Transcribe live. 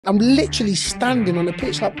I'm literally standing on the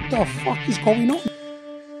pitch like, what the fuck is going on?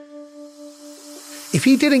 If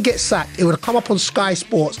he didn't get sacked, it would have come up on Sky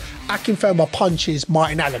Sports, Akinfenwa punches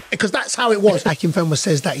Martin Allen, because that's how it was. Akinfenwa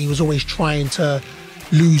says that he was always trying to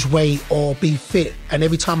lose weight or be fit, and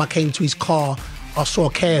every time I came to his car, I saw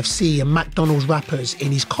KFC and McDonald's wrappers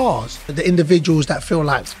in his cars. The individuals that feel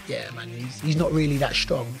like, yeah, man, he's not really that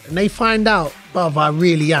strong. And they find out, bruv, I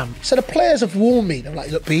really am. So the players have warned me. They're like,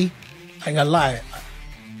 look, B, I ain't gonna lie,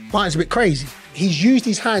 Martin's a bit crazy. He's used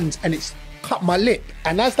his hands and it's cut my lip.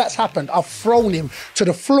 And as that's happened, I've thrown him to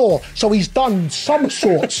the floor. So he's done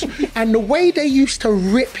somersaults. And the way they used to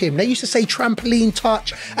rip him, they used to say trampoline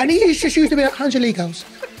touch, and he just used to be like, Angelique goes.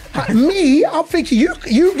 Me, I'm thinking,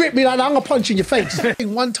 you ripped me like that, I'm gonna punch in your face.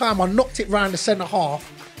 One time I knocked it round the centre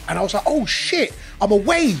half and I was like, oh shit, I'm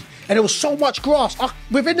away. And there was so much grass.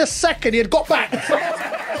 Within a second, he had got back.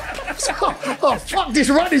 Oh, fuck this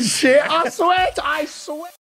running shit. I swear.